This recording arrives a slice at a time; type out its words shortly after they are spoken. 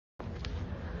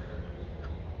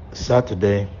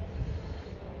Saturday,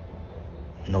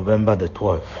 November the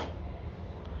 12th,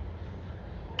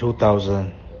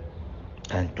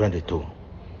 2022.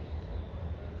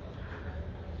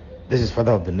 This is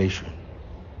Father of the Nation.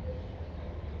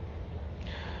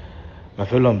 My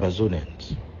fellow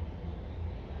Ambazonians,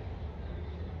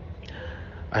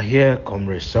 I hear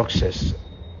Comrade Success,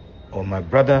 or my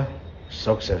brother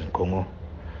Success nkongho,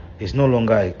 is no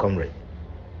longer a comrade.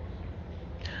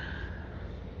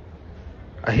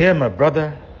 I hear my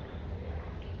brother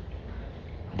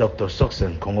Dr.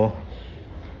 Success nkongho,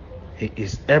 he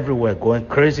is everywhere going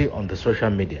crazy on the social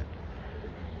media.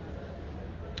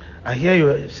 I hear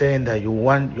you saying that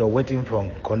you're waiting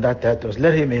for conduct titles.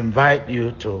 Let him invite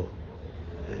you to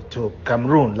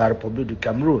Cameroon, La République du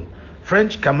Cameroon,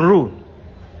 French Cameroon.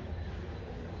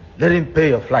 Let him pay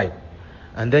your flight,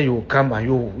 and then you will come and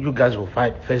you guys will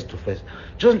fight face to face.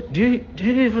 Just do you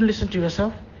even listen to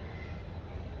yourself?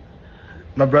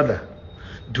 My brother,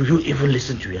 do you even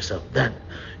listen to yourself? That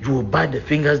you will bite the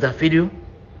fingers that feed you?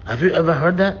 Have you ever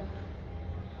heard that?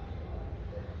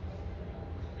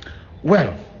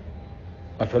 Well,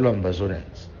 my fellow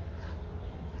Ambazonians,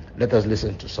 let us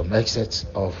listen to some excerpts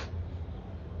of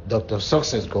Dr.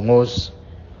 Success nkongho's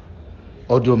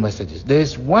audio messages. There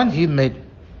is one he made.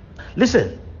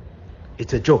 Listen,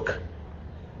 it's a joke.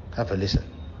 Have a listen.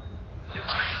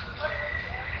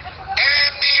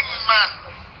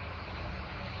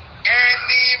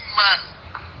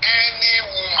 Any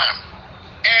woman,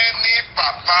 any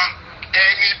papa,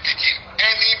 any pikin,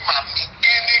 any mommy,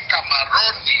 any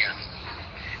Cameroonian,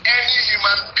 any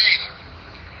human being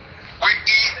will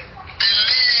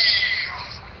believe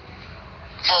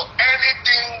for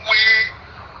anything we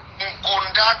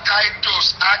nkunda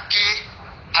titles ake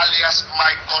alias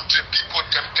my country people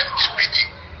them MPPD.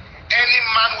 Any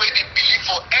man will believe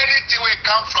for anything will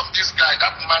come from this guy,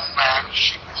 that man now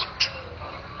she good.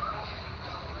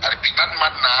 I repeat, that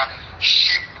man now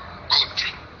sheep good.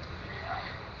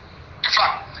 In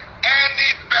fact,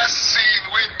 any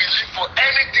person will believe for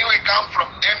anything will come from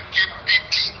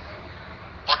MKPD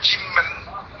or Jimen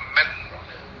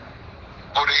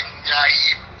or Nyai.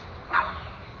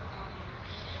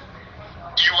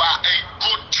 You are a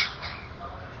good.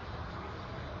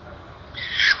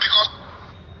 Because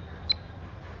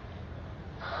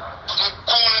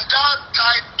Nkunda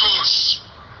titles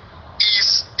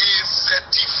is a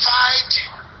certified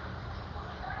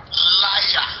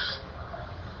liar.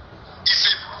 Is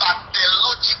a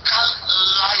pathological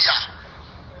liar.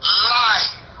 Lie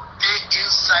they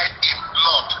inside in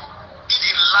blood. He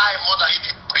did lie more than he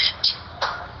did preach.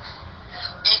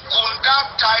 Nkunda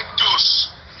titles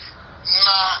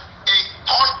na a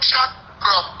contract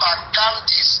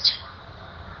propagandist.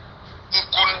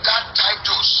 Nkunda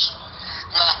titles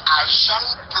na agent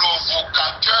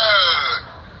provocateur.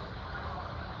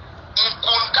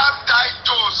 Nkunda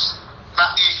titles na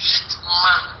a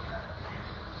hitman.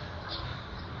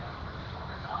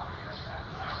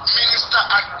 Minister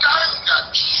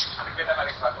Adangaji,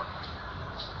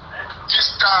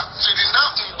 Mr.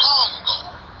 Ferdinand Nkongho,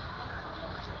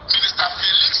 Minister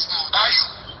Felix Mbayu,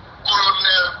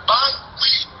 Colonel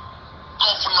Bangui,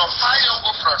 Governor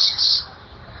Fayongo Francis,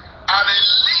 and a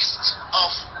list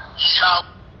of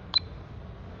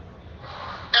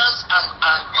Yahudians and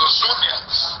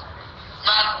Anglo-Zonians.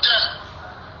 Now then,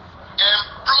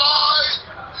 employ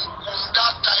Nkunda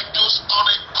titles on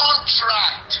a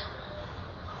contract.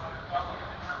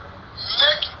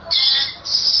 Make it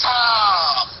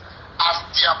serve as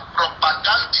their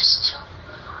propagandist.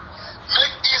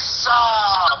 Make it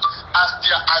serve as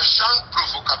their agent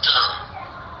provocateur.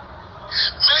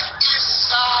 Make it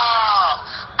serve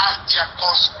as their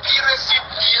conspiracy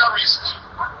theorist.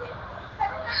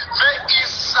 Make it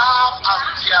serve as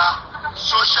their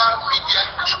social media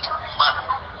hitman.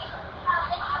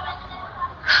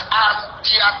 And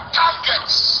their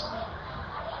targets,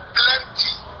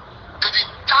 plenty. They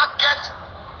target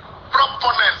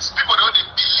proponents, people that they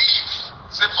believe,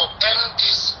 say for end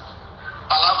this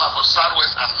palava for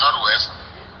Southwest and Northwest,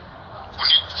 we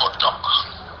need for talk.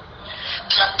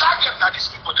 Their target are these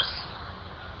people.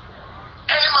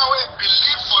 Anyone who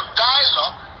believe for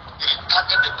dialogue, they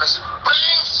target the person.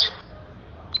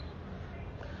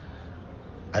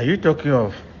 Are you talking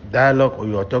of dialogue or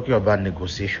you are talking about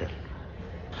negotiation?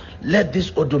 Let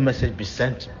this audio message be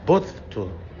sent both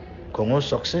to Congo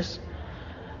Success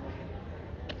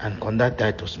and conduct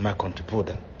titles, my country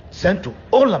folder. Sent to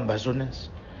all Ambazonians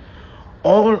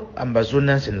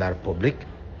in La République,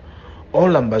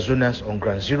 all Ambazonians on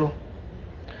Ground Zero.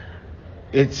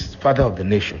 It's Father of the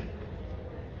Nation.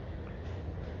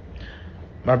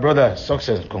 My brother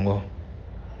Success nkongho,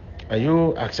 Are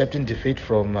you accepting defeat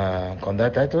from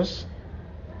Conda Titus?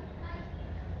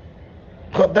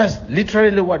 God, that's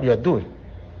literally what you are doing.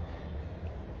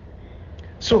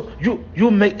 So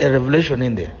you make a revelation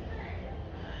in there.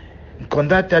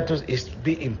 Conda Titus is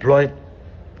being employed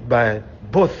by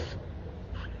both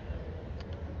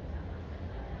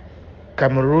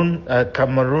Cameroon,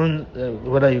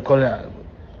 whether you call it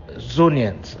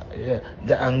Zonians,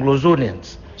 the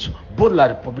Anglo-Zonians, so both La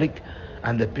Republic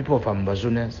and the people of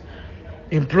Ambazonians,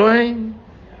 employing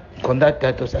Conda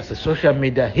Titus as a social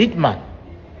media hitman.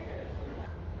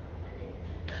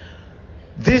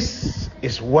 This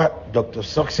is what Dr.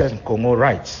 Success Nkongho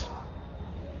writes.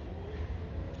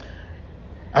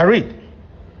 I read,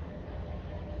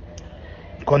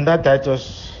 Conda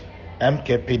Titus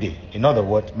MKPD, in other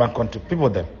words, my country people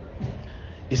them,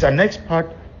 is an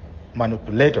expert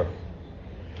manipulator.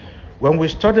 When we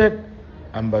studied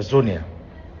Ambazonia,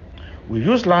 we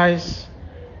used lies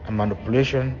and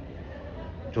manipulation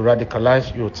to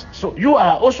radicalize youth. So you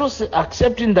are also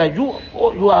accepting that you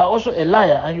are also a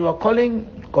liar, and you are calling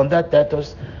Conda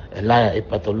Titus a liar, a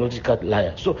pathological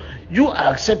liar. So you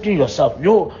are accepting yourself.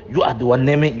 You are the one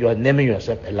naming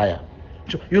yourself a liar.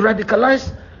 So you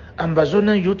radicalize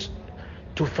Ambazonian youth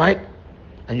to fight,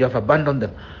 and you have abandoned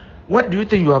them. What do you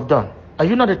think you have done? Are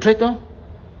you not a traitor?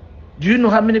 Do you know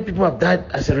how many people have died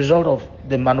as a result of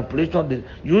the manipulation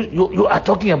you are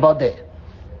talking about there?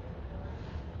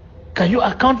 Can you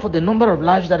account for the number of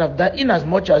lives that have died, in as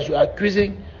much as you are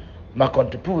accusing my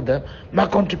country people them? My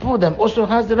country people them also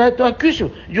has the right to accuse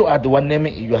you. You are the one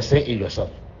naming it, you are saying it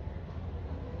yourself.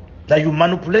 That you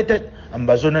manipulated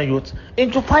Ambazonian youth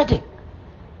into fighting.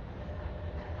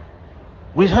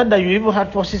 We heard that you even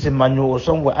had forces in Manu or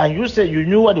somewhere, and you said you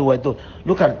knew what they were doing.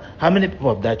 Look at how many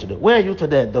people have died today. Where are you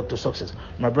today, Dr. Success?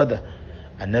 My brother,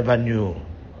 I never knew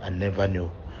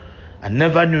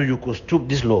you could stoop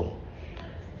this low.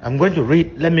 I'm going to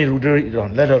read, let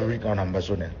us read on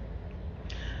Ambazonian.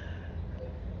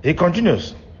 He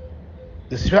continues,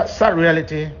 the sad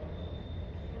reality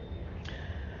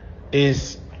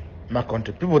is my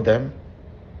country people them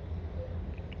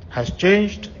has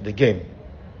changed the game.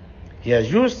 He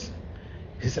has used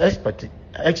his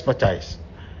expertise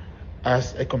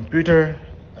as a computer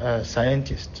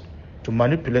scientist to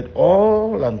manipulate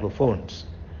all Anglophones.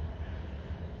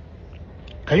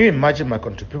 Can you imagine my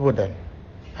country people then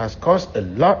has caused a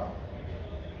lot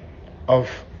of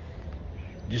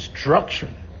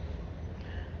destruction?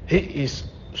 He is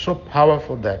so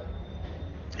powerful that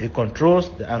he controls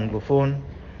the Anglophone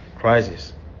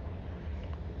crisis.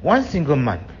 One single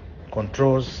man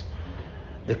controls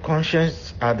the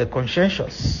conscience of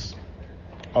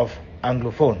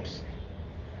Anglophones.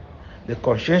 The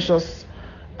conscientious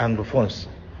Anglophones.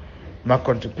 My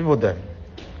country people then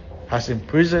has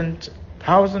imprisoned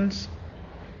thousands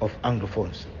of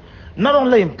Anglophones. Not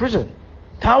only in prison,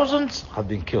 thousands have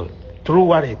been killed through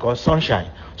what he calls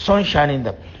sunshining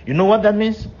them. You know what that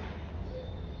means?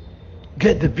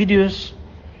 Get the videos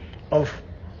of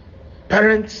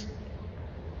parents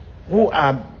who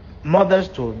are mothers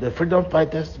to the freedom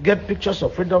fighters, get pictures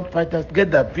of freedom fighters,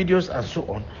 get their videos and so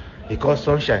on. He calls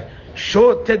sunshine.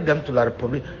 Take them to La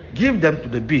Republic, give them to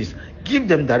the bees, give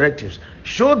them directives,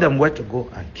 show them where to go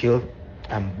and kill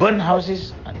and burn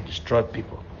houses and destroy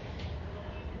people.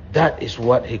 That is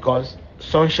what he calls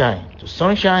sunshine. To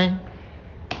sunshine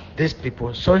these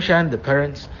people, sunshine the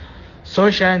parents,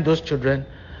 sunshine those children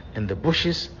in the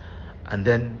bushes, and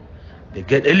then they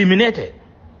get eliminated.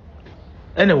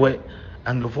 Anyway,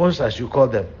 Anglophones, as you call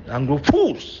them,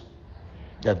 Anglo-fools,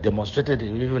 they have demonstrated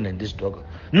even in this struggle.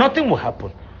 Nothing will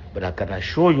happen, but I can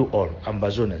assure you all,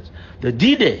 Ambazonians, the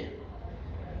D-Day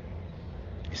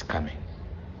is coming.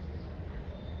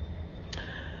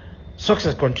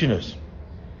 Success continues.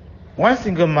 One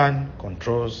single man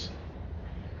controls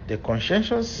the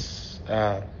consciousness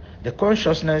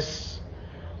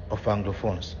of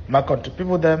Anglophones. My country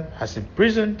people them has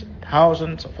imprisoned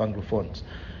thousands of Anglophones.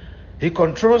 He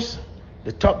controls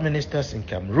the top ministers in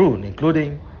Cameroon,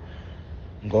 including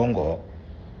nkongho,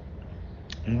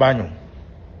 Mbanyu,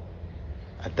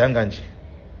 Atanganji,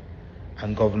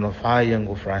 and Governor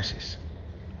Fayengo Francis.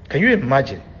 Can you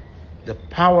imagine the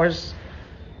powers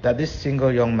that this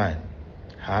single young man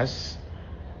has?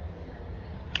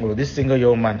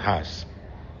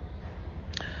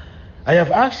 I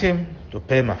have asked him to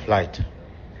pay my flight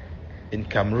in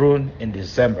Cameroon in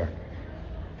December,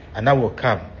 and I will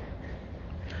come.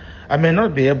 I may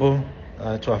not be able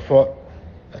to afford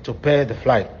to pay the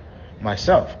flight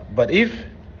myself, but if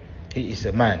he is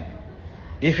a man,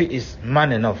 if he is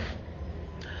man enough,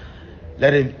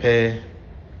 let him pay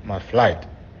my flight.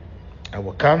 I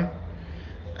will come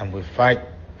and we'll fight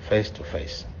face to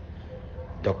face.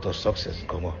 Dr. Success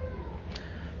Nkongho.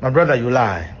 My brother, you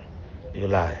lie. You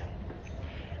lie.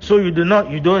 So you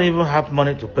don't even have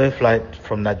money to pay flight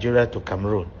from Nigeria to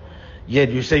Cameroon. Yet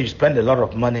you say you spend a lot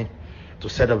of money to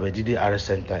set up a DDR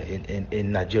center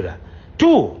in Nigeria.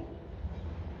 2,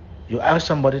 you ask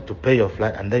somebody to pay your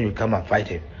flight and then you come and fight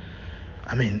him.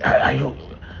 I mean,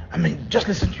 just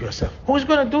listen to yourself. Who is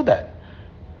going to do that?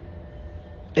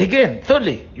 Again,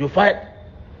 thirdly, you fight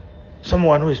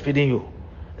someone who is feeding you.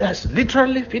 That's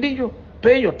literally feeding you.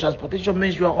 Pay your transportation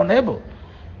means you are unable.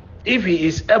 If he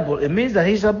is able, it means that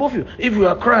he's above you. If you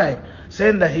are crying,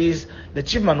 saying that he is the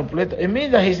chief manipulator, it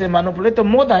means that he's a manipulator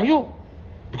more than you.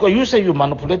 Because you say you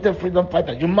manipulated freedom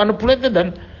fighters. You manipulated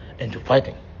them into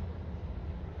fighting.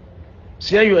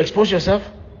 See how you expose yourself?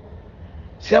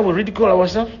 See how we ridicule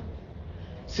ourselves?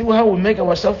 See how we make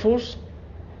ourselves fools?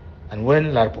 And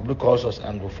when La Republic calls us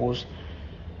Anglo fools,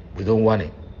 we don't want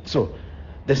it. So,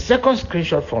 the second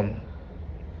screenshot from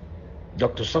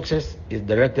Dr. Success is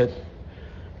directed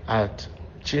at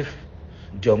Chief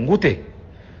Diongute,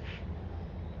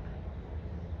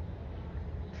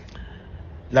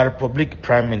 La Republic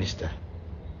Prime Minister.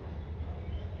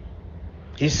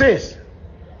 He says,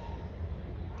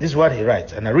 this is what he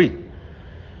writes, and I read,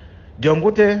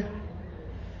 Diongute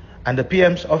and the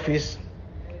PM's office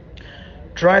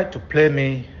tried to play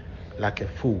me like a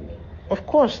fool. Of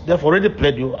course, they've already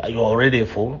played you. You're already a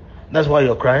fool. That's why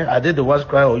you're crying. Are they the ones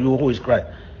crying or you who is crying?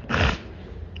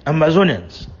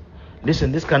 Amazonians,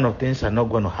 listen, these kind of things are not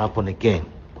going to happen again.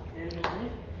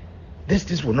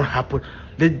 This will not happen.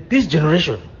 This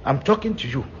generation, I'm talking to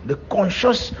you, the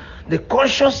conscious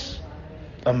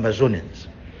Amazonians.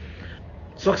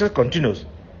 Success continues.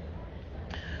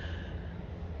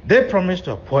 They promised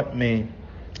to appoint me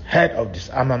head of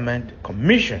disarmament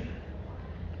commission,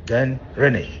 then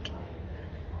reneged.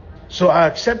 So I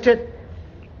accepted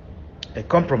a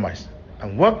compromise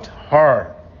and worked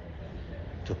hard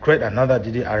to create another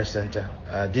DDR center,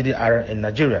 DDR in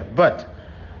Nigeria, but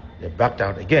they backed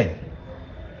out again.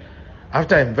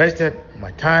 After I invested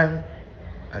my time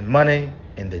and money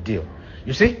in the deal.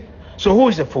 You see? So who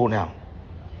is the fool now?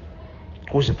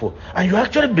 Who's the fool? And you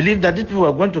actually believe that these people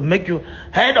are going to make you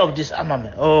head of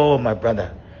disarmament. Oh, my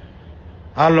brother.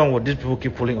 How long will these people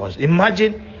keep fooling us?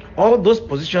 Imagine all those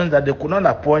positions that they could not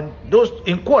appoint, those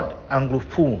in quote, Anglo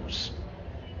fools.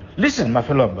 Listen, my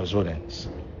fellow Amazonians.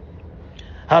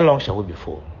 How long shall we be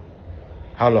fooled?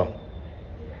 How long?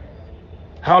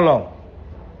 How long?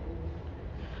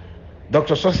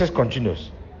 Dr. Success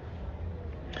continues.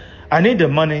 I need the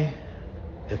money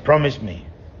they promised me.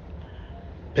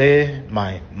 Pay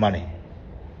my money.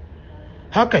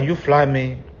 How can you fly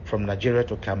me from Nigeria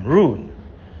to Cameroon?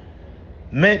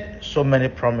 Made so many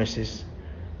promises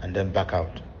and then back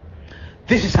out.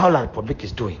 This is how La Republic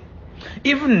is doing.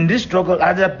 Even in this struggle,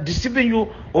 they're deceiving you.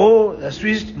 Oh, the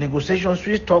Swiss negotiation,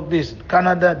 Swiss talk this,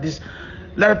 Canada this.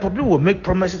 La Republic will make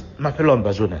promises, my fellow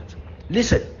Ambazonians.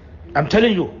 Listen, I'm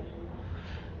telling you,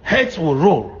 heads will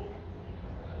roll.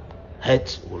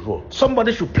 Heads will roll.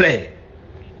 Somebody should play.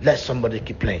 Let somebody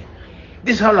keep playing.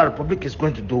 This is how La Republic is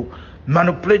going to do,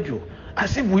 manipulate you.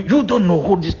 As if you don't know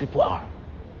who these people are.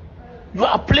 You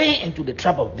are playing into the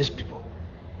trap of these people.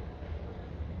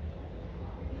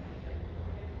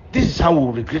 This is how we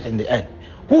will regret in the end.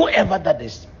 Whoever that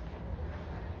is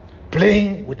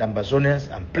playing with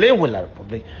Ambazonians and playing with La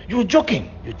Republic, you're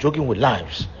joking. You're joking with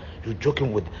lives. You're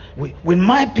joking with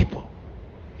my people.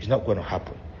 It's not going to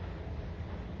happen.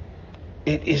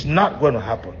 It is not going to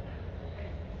happen.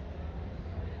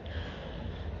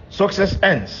 Success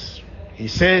ends. He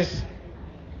says,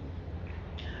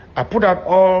 I put out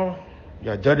all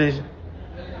your dirty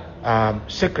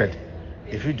secret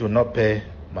if you do not pay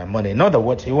my money. In other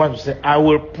words, he wants to say, I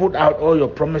will put out all your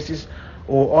promises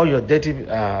or all your dirty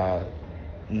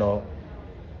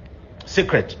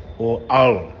secret, or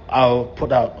I'll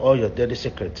put out all your dirty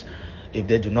secrets if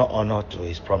they do not honor to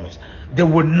his promise. They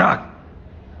will not.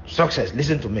 Success,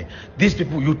 listen to me. These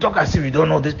people, you talk as if you don't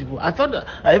know these people. I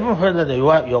even heard that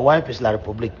your wife is La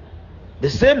Republic. The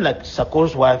same like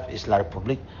Sarko's wife is La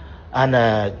Republic.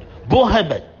 And Bo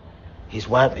Herbert, his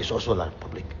wife is also La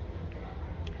Republic.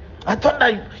 I thought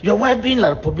that your wife being La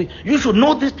Republic, you should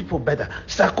know these people better.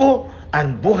 Sarko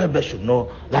and Bo Herbert should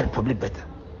know La Republic better.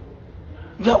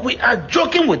 Yeah, we are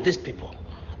joking with these people.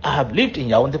 I have lived in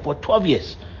Yaoundé for 12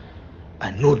 years.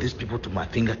 I know these people to my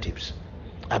fingertips.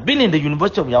 I've been in the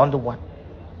University of Yaoundé 1.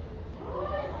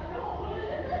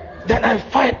 Then I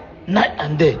fight night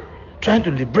and day trying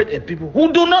to liberate a people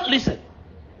who do not listen.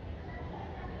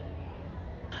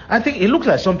 I think it looks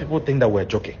like some people think that we're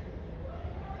joking.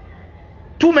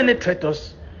 Too many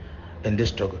traitors in this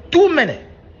struggle. Too many.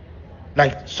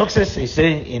 Like Success is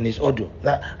saying in his audio,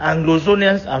 that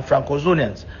Anglo-Zonians and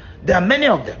Franco-Zonians, there are many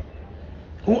of them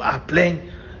who are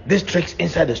playing these tricks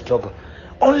inside the struggle.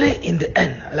 Only in the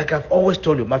end, like I've always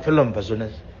told you, my fellow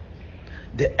Ambazonians,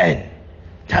 the end,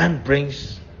 time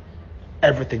brings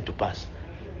everything to pass.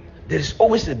 There is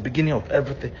always a beginning of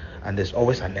everything, and there's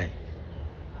always an end.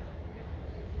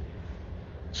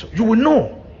 So you will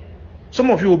know. Some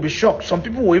of you will be shocked. Some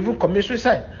people will even commit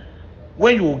suicide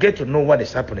when you will get to know what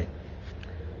is happening.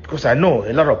 Because I know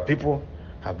a lot of people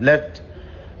have left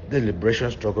the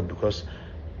liberation struggle because,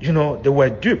 you know, they were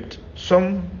duped.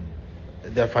 Some,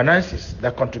 their finances,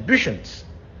 their contributions,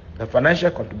 their financial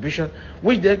contribution,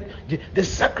 which they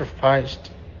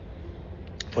sacrificed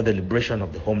for the liberation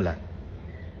of the homeland.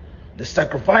 They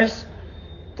sacrificed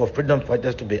for freedom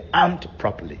fighters to be armed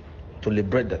properly, to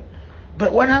liberate them.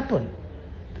 But what happened?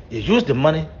 They used the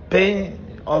money,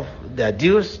 paying off their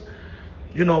dues,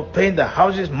 you know, paying their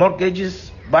houses,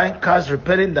 mortgages, buying cars,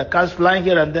 repairing the cars, flying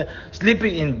here and there,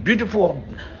 sleeping in beautiful,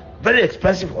 very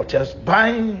expensive hotels,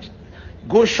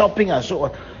 go shopping and so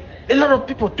on. A lot of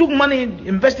people took money,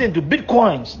 invested into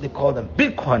bitcoins. They call them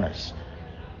bitcoiners.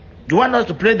 You want us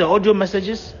to play the audio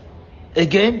messages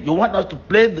again? You want us to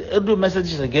play the audio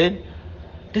messages again?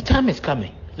 The time is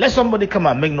coming. Let somebody come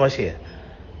and make noise here.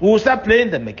 We will start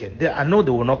playing them again. I know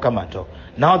they will not come and talk.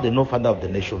 Now they know Father of the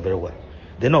Nation very well.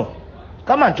 They know.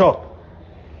 Come and talk.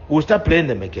 We will start playing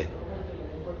them again.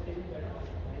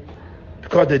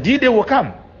 Because the D-Day will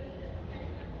come.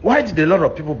 Why did a lot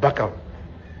of people back out?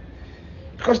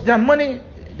 Because their money,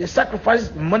 they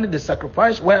sacrificed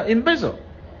were embezzled.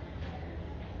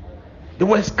 They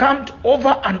were scammed over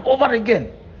and over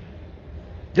again.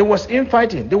 There was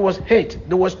infighting, there was hate,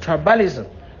 there was tribalism,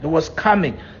 there was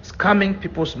scamming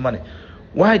people's money.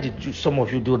 Why did some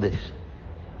of you do this?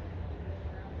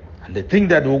 And they think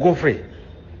that they will go free.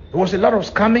 There was a lot of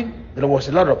scamming, there was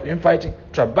a lot of infighting,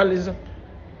 tribalism,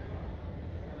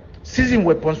 seizing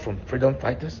weapons from freedom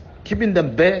fighters, keeping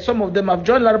them bare. Some of them have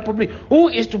joined the Republic. Who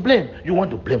is to blame? You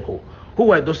want to blame who? Who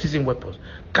were those seizing weapons?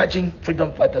 Catching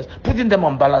freedom fighters, putting them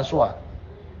on balanceoire.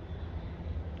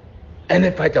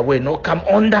 Any fighter will not come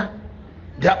under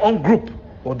their own group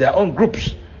or their own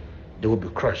groups. They will be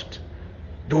crushed.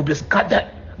 They will be scattered,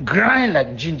 grind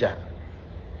like ginger.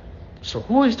 So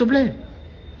who is to blame?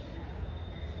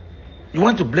 You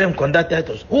want to blame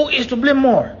conductors? Who is to blame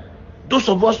more? Those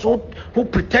of us who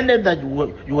pretended that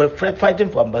you were fighting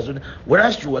for Ambazonia,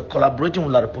 whereas you were collaborating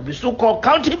with La Republic, so-called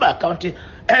county by county,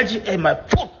 LGA, my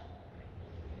foot.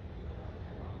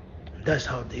 That's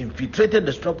how they infiltrated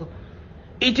the struggle.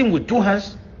 Eating with two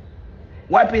hands,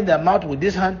 wiping their mouth with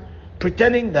this hand,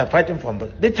 pretending they're fighting for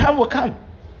Ambazonia. The time will come.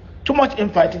 Too much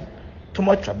infighting, too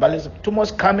much tribalism, too much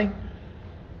scamming,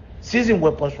 seizing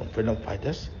weapons from freedom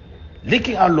fighters,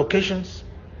 leaking out locations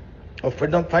of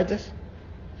freedom fighters,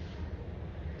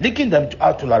 leaking them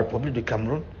out to La Republic de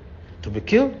Cameroon to be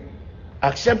killed,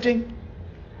 accepting,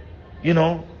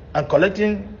 and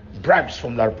collecting bribes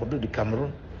from La Republic de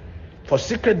Cameroon for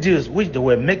secret deals which they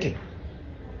were making.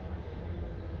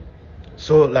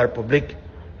 So La Republic,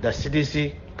 the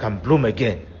CDC can bloom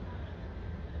again.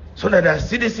 So that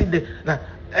the CDC,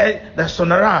 the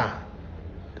Sonara,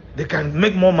 they can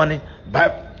make more money, buy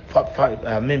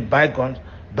guns,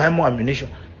 buy more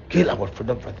ammunition, kill our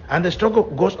freedom fighters. And the struggle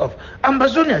goes off.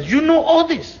 Ambazonians, you know all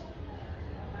this.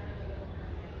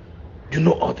 You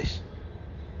know all this.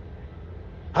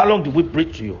 How long did we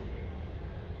preach to you?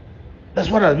 That's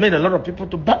what has made a lot of people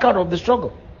to back out of the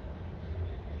struggle.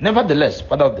 Nevertheless,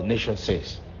 Father of the Nation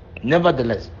says,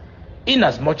 nevertheless, in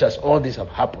as much as all this have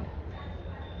happened,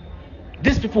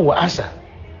 these people will answer.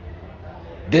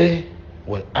 They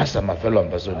will answer, my fellow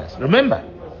Ambazonians. Remember,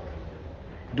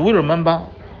 do we remember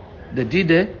the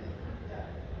D-Day?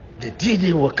 The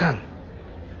D-Day will come.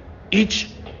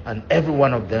 Each and every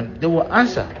one of them, they will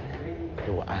answer.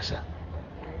 They will answer.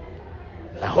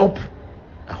 I hope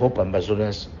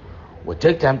Ambazonians will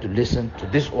take time to listen to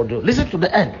this audio. Listen to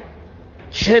the end.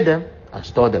 Share them and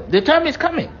store them. The time is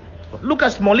coming. Look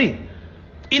at Smolly.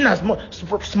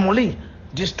 Smolly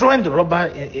destroying the robber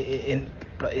in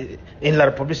La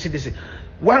Republic CDC.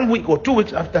 1 week or 2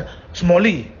 weeks after,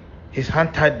 Smolly, his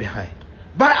hand tied behind.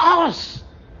 By us,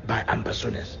 by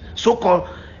Ambazonians, so-called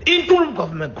interim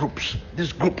government groups,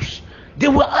 these groups, they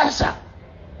will answer.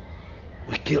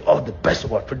 We kill all the best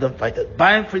of our freedom fighters,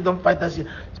 buying freedom fighters,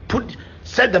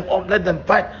 set them up, let them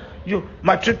fight.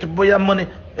 My trip to Boya money.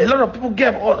 A lot of people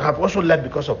have also left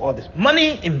because of all this.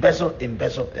 Money embezzled.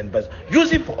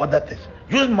 Use it for other things.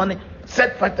 Use money,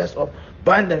 set fighters up,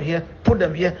 bind them here, put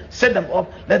them here, set them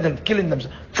up, let them killing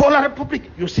themselves. For La République,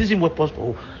 you're seizing weapons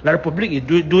for who? La République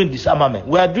is doing disarmament.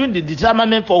 We are doing the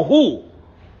disarmament for who?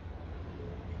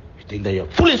 You think that you're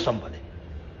fooling somebody?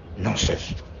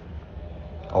 Nonsense.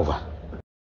 Over.